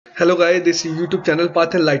Hello guys, this is YouTube channel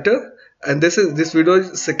Path and Lighter, and this video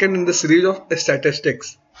is second in the series of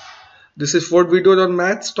statistics. This is fourth video on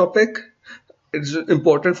maths topic. It's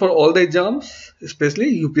important for all the exams,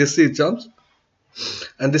 especially UPSC exams.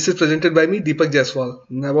 And this is presented by me, Deepak Jaiswal.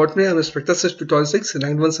 About me, I'm Inspector since 2006,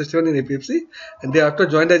 ranked 167 in APFC, and thereafter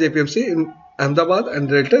joined as APFC in Ahmedabad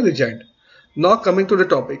and later resigned. Now coming to the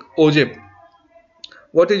topic, OGIP.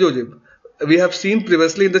 What is OGIP? We have seen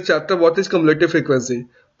previously in the chapter what is cumulative frequency.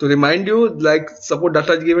 To remind you, like suppose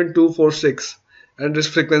data is given 2, 4, 6 and this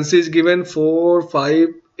frequency is given 4, 5,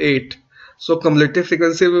 8. So cumulative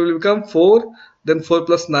frequency will become 4, then 4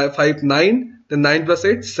 plus 9, 5, 9, then 9 plus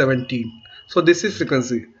 8, 17. So this is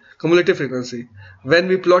frequency, cumulative frequency. When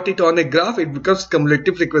we plot it on a graph, it becomes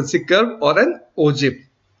cumulative frequency curve or an OGIP.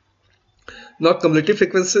 Now cumulative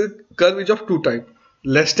frequency curve is of two types,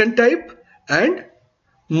 less than type and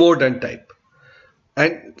more than type.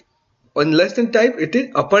 And on less than type it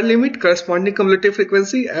is upper limit corresponding cumulative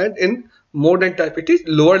frequency, and in more than type it is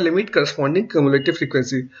lower limit corresponding cumulative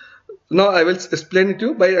frequency. Now I will explain it to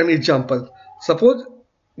you by an example. Suppose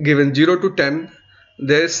given 0 to 10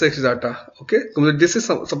 there is 6 data. Okay, this is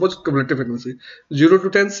suppose cumulative frequency 0 to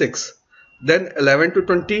 10 6, then 11 to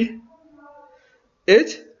 20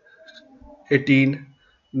 is 18,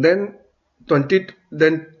 then 20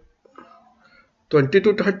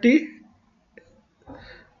 to 30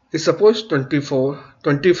 is suppose 24,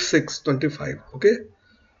 26, 25. Okay,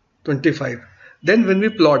 25. Then when we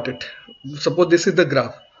plot it, suppose this is the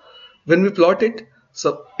graph. When we plot it,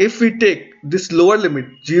 so if we take this lower limit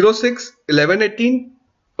 0, 6, 11, 18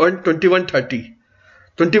 and 21, 30,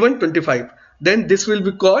 21, 25, then this will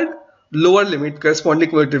be called lower limit corresponding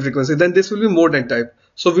cumulative frequency. Then this will be more than type.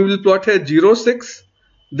 So we will plot here 0, 6,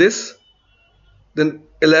 this, then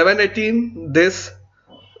 11, 18, this,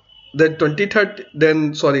 then 20, 30,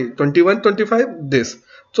 then 21, 25, this.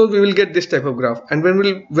 So we will get this type of graph. And when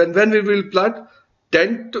we will plot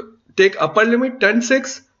 10 to take upper limit 10,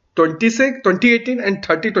 6, 26, 20, 18 and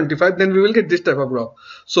 30, 25, then we will get this type of graph.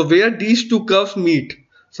 So where these two curves meet,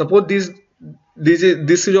 suppose this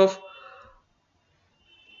is of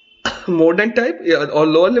more than type or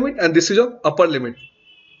lower limit, and this is of upper limit.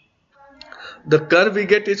 The curve we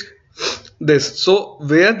get is this. So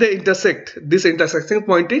where they intersect, this intersection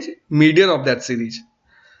point is median of that series.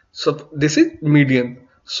 So this is median.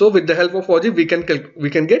 So with the help of OGIP we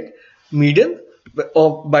can get median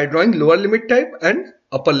by drawing lower limit type and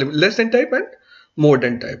upper limit, less than type and more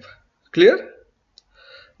than type. Clear?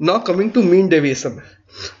 Now coming to mean deviation.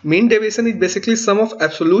 Mean deviation is basically sum of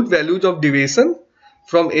absolute values of deviation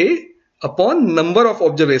from A upon number of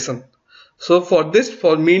observation. So for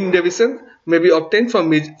mean deviation may be obtained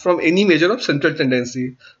from any measure of central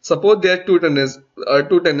tendency. Suppose there are two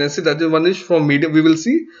tendencies. That is, one is from median. We will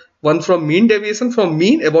see one from mean deviation from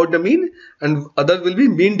mean about the mean, and other will be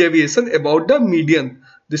mean deviation about the median.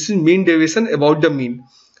 This is mean deviation about the mean.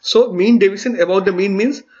 So mean deviation about the mean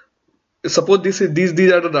means, suppose these are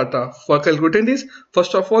the data. For calculating this,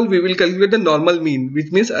 first of all we will calculate the normal mean,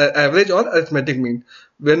 which means average or arithmetic mean.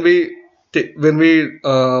 For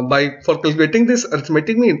calculating this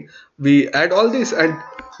arithmetic mean, we add all this and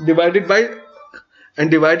divide it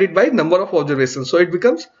by number of observations. So it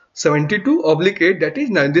becomes 72/8, that is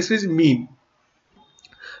 9. This is mean.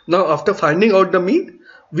 Now after finding out the mean,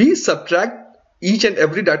 we subtract each and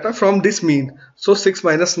every data from this mean. So 6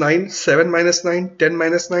 minus 9, 7 minus 9, 10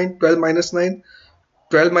 minus 9, 12 minus 9,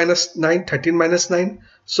 12 minus 9, 13 minus 9.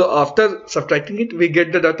 So after subtracting it, we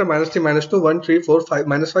get the data minus 3, minus 2, 1, 3, 4, 5,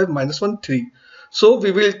 minus 5, minus 1, 3. So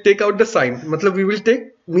we will take out the sign. We will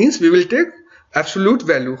take absolute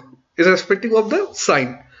value irrespective of the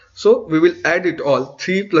sign. So we will add it all.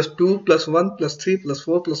 3 plus 2 plus 1 plus 3 plus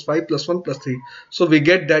 4 plus 5 plus 1 plus 3. So we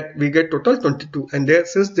get total 22. And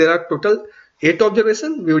since there are total 8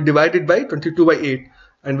 observations, we will divide it by 22 by 8.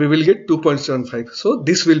 And we will get 2.75. So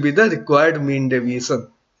this will be the required mean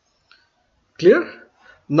deviation. Clear?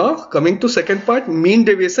 Now coming to second part, mean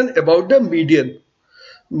deviation about the median.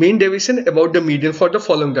 Mean deviation about the median for the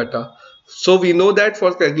following data. So we know that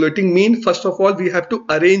for calculating mean, first of all we have to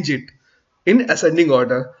arrange it in ascending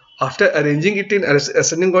order. After arranging it in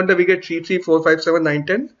ascending order, we get 3, 3, 4, 5, 7, 9,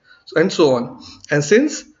 10 and so on. And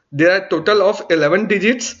since there are total of 11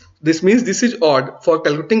 digits, this means this is odd. For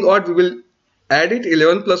calculating odd, we will add it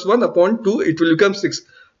 11 plus 1 upon 2, it will become 6.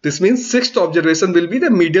 This means sixth observation will be the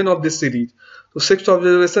median of this series. So sixth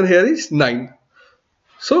observation here is 9.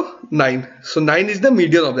 So 9. So 9 is the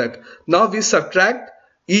median of that. Now we subtract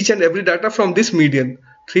each and every data from this median.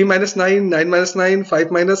 3 minus 9, 9 minus 9,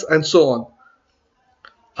 5 minus and so on.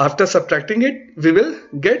 After subtracting it, we will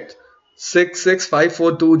get 6, 6, 5,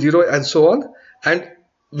 4, 2, 0 and so on. And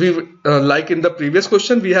we like in the previous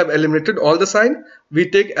question, we have eliminated all the sign. We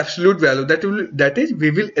take absolute value, that is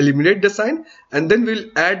we will eliminate the sign and then we'll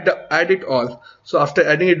add it all. So after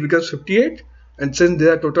adding it becomes 58, and since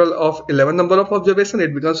there are total of 11 number of observation,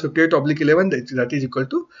 it becomes 58 oblique 11, that is equal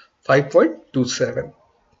to 5.27.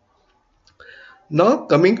 Now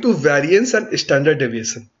coming to variance and standard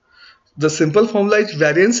deviation. The simple formula is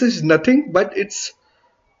variance is nothing but its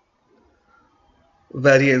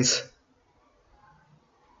variance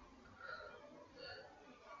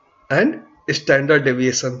and standard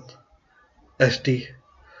deviation, SD.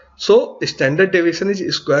 So standard deviation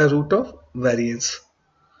is square root of variance,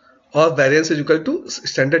 or variance is equal to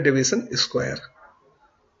standard deviation square.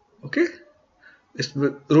 Okay,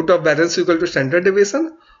 root of variance is equal to standard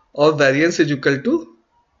deviation, or variance is equal to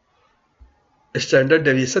standard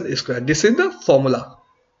deviation square. This is the formula.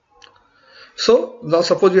 So now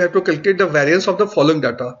suppose you have to calculate the variance of the following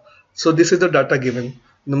data. So this is the data given.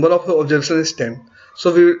 Number of observations is 10.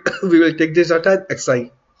 So we will take this data as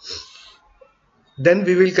xi. Then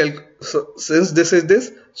we will calculate. So since this is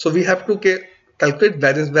this, so we have to calculate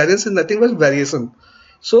variance. Variance is nothing but variation.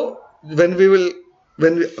 So when we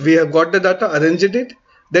have got the data, arranged it,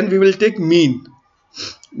 then we will take mean.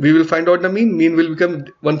 We will find out the mean. Mean will become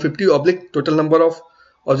 150 oblique total number of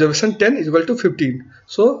observation 10 is equal to 15.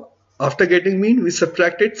 So after getting mean, we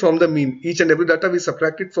subtract it from the mean. Each and every data we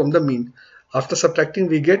subtract it from the mean. After subtracting,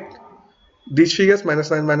 we get these figures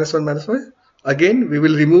 -9, -1, -1. Again, we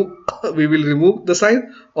will remove the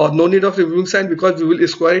sign, or no need of removing sign, because we will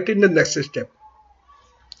square it in the next step.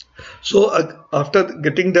 So after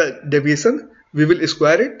getting the deviation, we will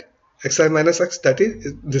square it, xi minus x, that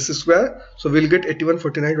is this is square. So we will get 81,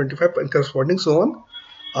 49, 25 and corresponding so on.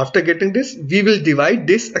 After getting this, we will divide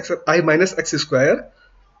this xi minus x square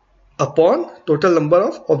upon total number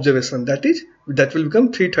of observation, that will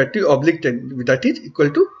become 330 oblique 10, that is equal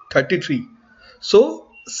to 33. So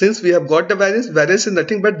since we have got the variance is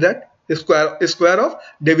nothing but that square of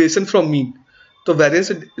deviation from mean. So variance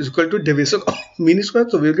is equal to deviation of mean square,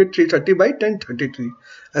 so we will get 330 by 1033.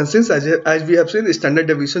 And since as we have seen, standard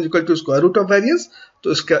deviation is equal to square root of variance,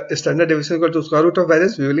 so standard deviation is equal to square root of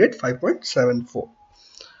variance, we will get 5.74.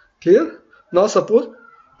 Clear? Now suppose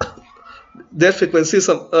their frequency,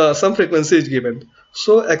 some frequency is given.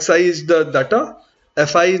 So xi is the data,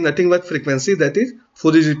 fi is nothing but frequency, that is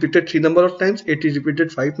 4 is repeated 3 number of times, 8 is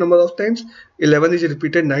repeated 5 number of times, 11 is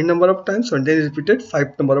repeated 9 number of times, 17 is repeated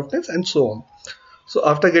 5 number of times, and so on. So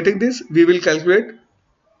after getting this, we will calculate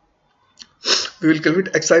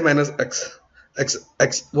xi minus x.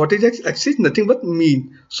 What is x? X is nothing but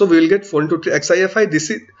mean. So we will get 4 into 3 xi fi. This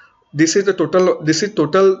is the total. This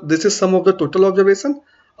is sum of the total observation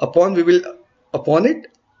upon it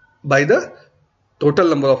by the total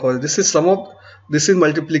number of hours. This is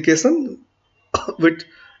multiplication with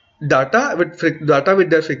data with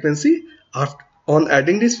their frequency. On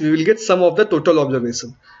adding this, we will get sum of the total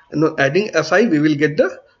observation, and on adding fi, we will get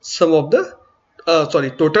the sum of the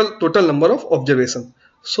total number of observation.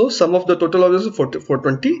 So sum of the total observation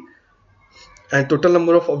 420, and total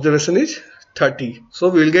number of observation is 30. So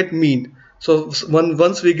we will get mean. So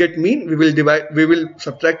once we get mean, we will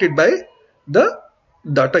subtract it by the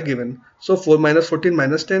data given. So 4 minus 14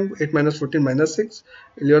 minus 10, 8 minus 14 minus 6,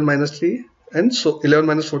 11 minus 3, and so 11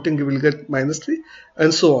 minus 14 we will get minus 3,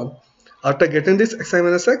 and so on. After getting this xi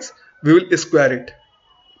minus x, we will square it.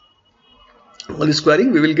 On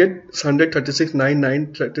squaring, we will get 136, 9,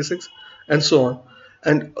 9, 36, and so on.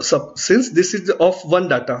 And since this is of one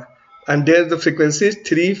data, and there the frequency is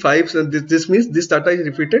 3, 5, and this means this data is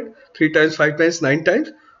repeated 3 times, 5 times, 9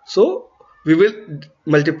 times. So we will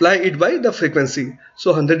multiply it by the frequency.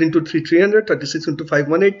 So 100 into 3, 300, 36 into 5,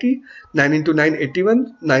 180, 9 into 9,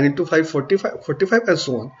 81, 9 into 5, 45, and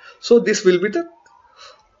so on. So this will be the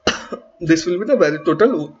very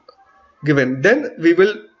total given. Then we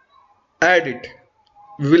will add it.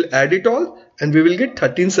 We will add it all, and we will get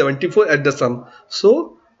 1374 at the sum.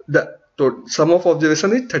 So the sum of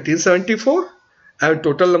observation is 1374, and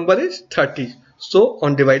total number is 30. So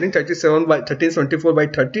on dividing 1374 by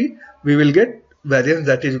 30, we will get variance,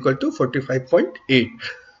 that is equal to 45.8.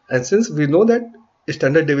 And since we know that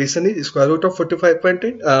standard deviation is square root of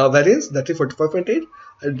 45.8, variance, that is 45.8,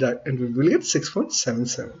 and we will get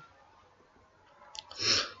 6.77.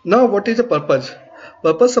 Now what is the purpose?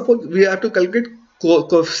 Suppose we have to calculate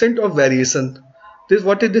coefficient of variation.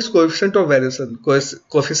 What is this coefficient of variation?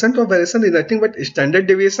 Coefficient of variation is nothing but standard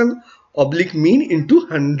deviation oblique mean into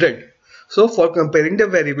 100. So for comparing the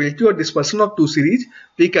variability or dispersion of two series,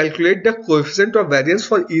 we calculate the coefficient of variance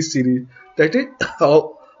for each series. That is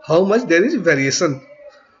how much there is variation.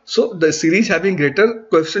 So the series having greater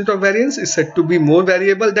coefficient of variance is said to be more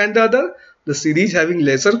variable than the other. The series having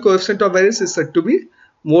lesser coefficient of variance is said to be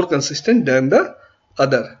more consistent than the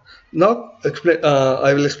other. Now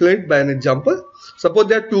I will explain it by an example. Suppose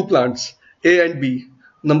there are two plants A and B.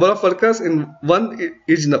 Number of workers in one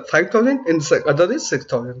is 5,000 and the other is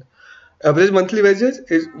 6,000. Average monthly wages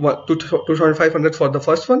is 2,500 for the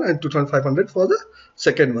first one and 2,500 for the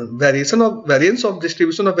second one. Variance of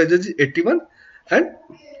distribution of wages is 81 and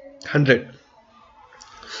 100.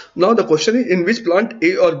 Now the question is, in which plant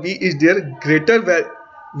A or B is there greater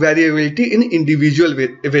variability in individual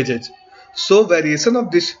wages? So variation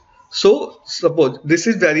of this. So suppose this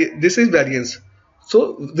is variance.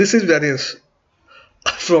 So this is variance.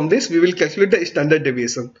 From this we will calculate the standard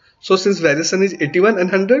deviation. So since variation is 81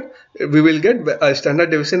 and 100, we will get a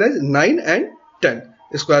standard deviation as 9 and 10.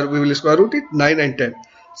 We will square root it 9 and 10.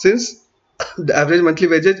 Since the average monthly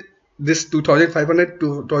wages, this 2,500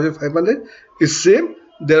 to 2,500 is same,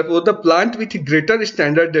 therefore the plant with greater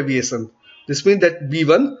standard deviation. This means that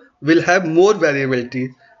B1 will have more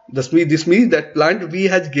variability. This means that plant B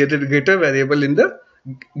has greater variability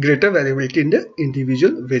in the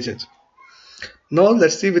individual wages. Now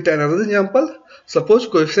let's see with another example. Suppose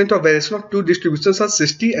coefficient of variation of two distributions are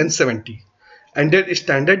 60 and 70 and their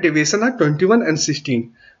standard deviation are 21 and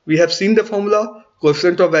 16. We have seen the formula.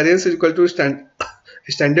 Coefficient of variance is equal to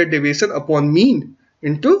standard deviation upon mean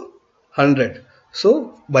into 100.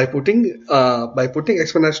 So by putting x1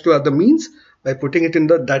 x2 are the means, by putting it in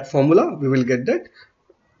that formula, we will get that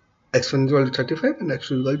x1 is equal to 35 and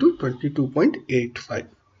x2 is equal to 22.85.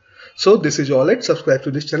 So this is all it. Subscribe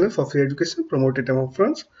to this channel for free education, promote it among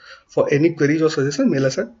friends. For any queries or suggestions, mail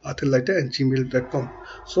us at pathlighter@gmail.com.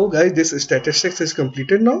 So guys, this statistics is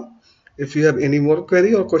completed now. If you have any more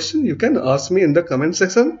query or question, you can ask me in the comment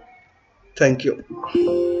section. Thank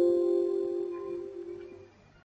you.